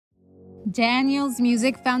Daniel's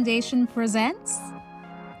Music Foundation presents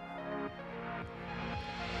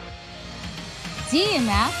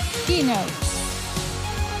DMF KeyNotes,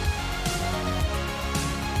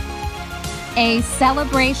 a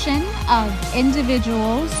celebration of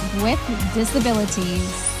individuals with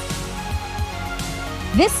disabilities.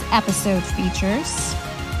 This episode features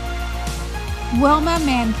Wilma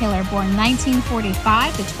Mankiller, born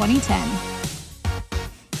 1945 to 2010.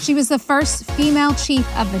 She was the first female chief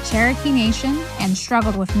of the Cherokee Nation and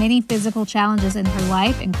struggled with many physical challenges in her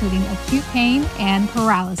life, including acute pain and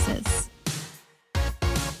paralysis.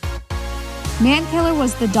 Mankiller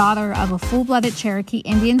was the daughter of a full-blooded Cherokee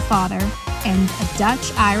Indian father and a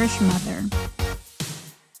Dutch-Irish mother.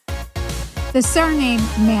 The surname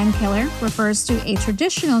Mankiller refers to a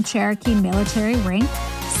traditional Cherokee military rank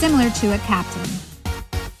similar to a captain.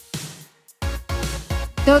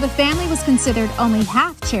 Though the family was considered only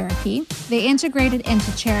half Cherokee, they integrated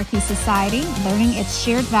into Cherokee society, learning its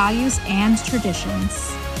shared values and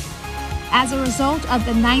traditions. As a result of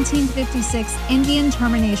the 1956 Indian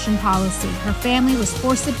termination policy, her family was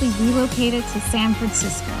forcibly relocated to San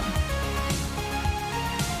Francisco.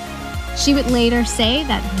 She would later say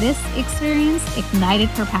that this experience ignited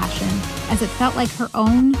her passion, as it felt like her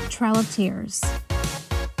own trail of tears.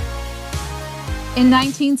 In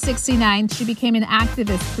 1969, she became an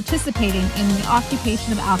activist participating in the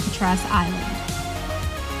occupation of Alcatraz Island.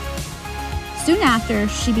 Soon after,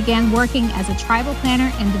 she began working as a tribal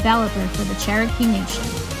planner and developer for the Cherokee Nation.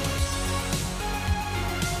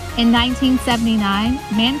 In 1979,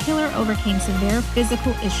 Mankiller overcame severe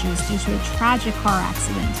physical issues due to a tragic car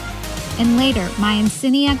accident, and later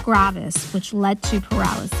myasthenia gravis, which led to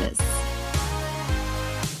paralysis.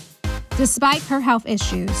 Despite her health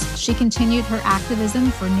issues, she continued her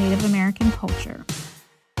activism for Native American culture.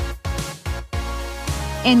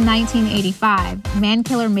 In 1985,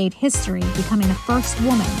 Mankiller made history, becoming the first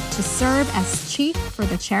woman to serve as chief for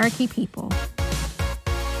the Cherokee people.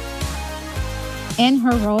 In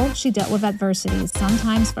her role, she dealt with adversities,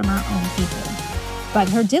 sometimes from her own people, but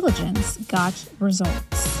her diligence got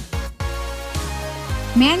results.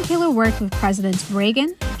 Mankiller worked with Presidents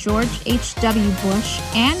Reagan, George H.W. Bush,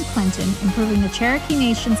 and Clinton, improving the Cherokee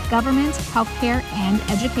Nation's government, healthcare, and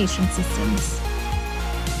education systems.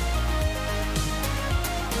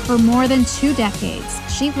 For more than 2 decades,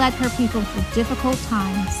 she led her people through difficult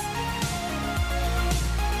times.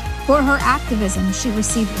 For her activism, she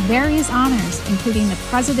received various honors, including the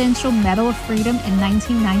Presidential Medal of Freedom in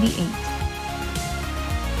 1998.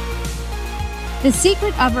 The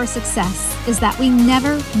secret of her success is that we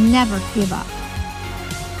never give up.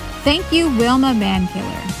 Thank you, Wilma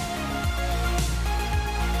Mankiller.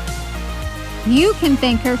 You can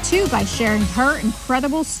thank her too by sharing her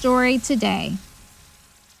incredible story today.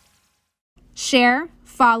 Share,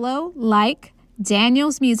 follow, like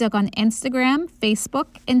Daniel's Music on Instagram,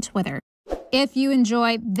 Facebook, and Twitter. If you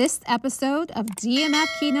enjoyed this episode of DMF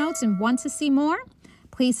KeyNotes and want to see more,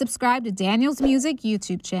 please subscribe to Daniel's Music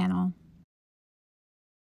YouTube channel.